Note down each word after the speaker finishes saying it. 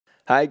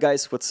Hi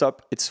guys, what's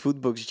up? It's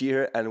FootboxG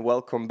here and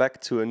welcome back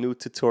to a new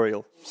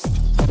tutorial.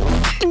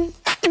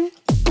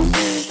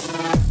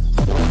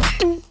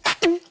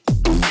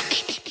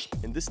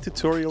 In this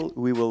tutorial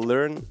we will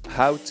learn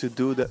how to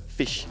do the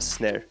fish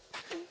snare.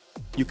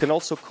 You can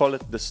also call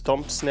it the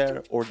stomp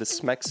snare or the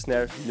smack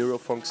snare,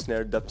 neurofunk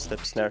snare,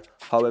 dubstep snare,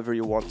 however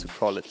you want to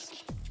call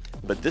it.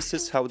 But this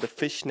is how the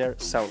fish snare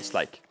sounds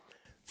like.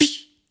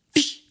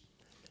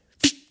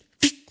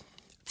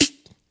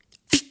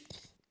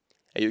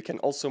 And you can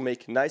also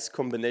make nice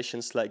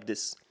combinations like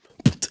this.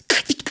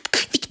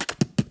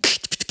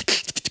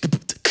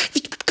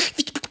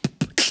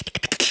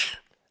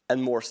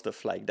 And more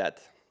stuff like that.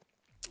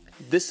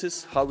 This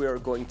is how we are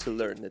going to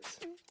learn it.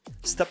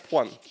 Step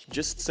 1.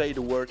 Just say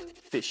the word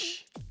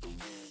fish.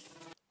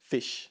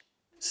 Fish.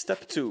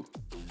 Step 2.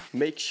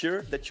 Make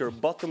sure that your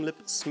bottom lip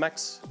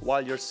smacks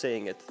while you're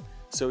saying it.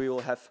 So you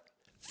will have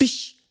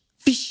fish,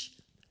 fish,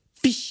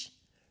 fish,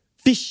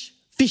 fish,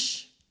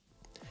 fish.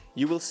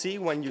 You will see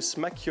when you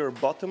smack your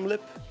bottom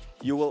lip,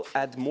 you will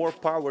add more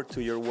power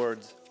to your word.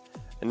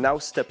 And now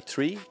step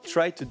 3,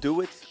 try to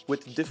do it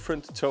with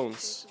different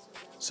tones.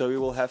 So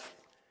you will have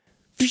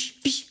fish,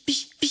 fish,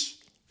 fish, fish,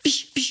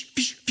 fish, fish,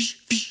 fish,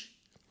 fish, fish,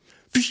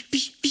 fish,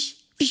 fish, fish,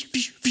 fish,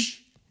 fish,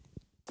 fish.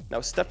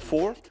 Now step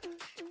 4,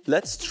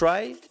 let's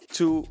try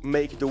to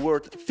make the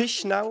word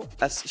fish now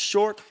as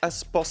short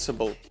as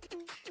possible.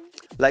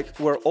 Like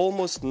we're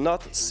almost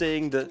not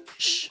saying the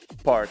sh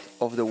part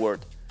of the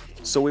word.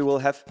 So we will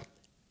have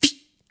fish,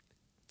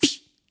 fish,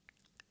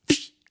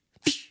 fish,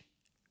 fish,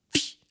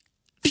 fish,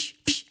 fish,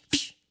 fish,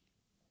 fish.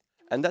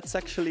 And that's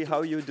actually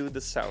how you do the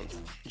sound.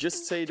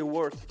 Just say the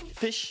word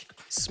fish,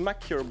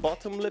 smack your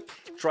bottom lip,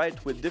 try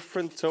it with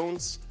different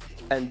tones,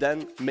 and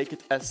then make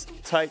it as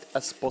tight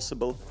as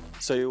possible,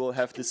 so you will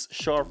have this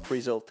sharp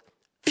result.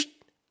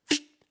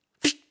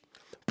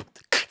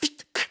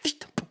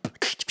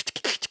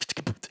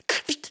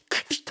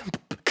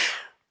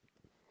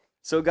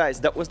 So guys,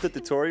 that was the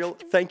tutorial.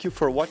 Thank you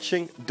for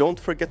watching. Don't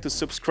forget to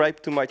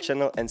subscribe to my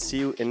channel and see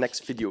you in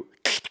next video.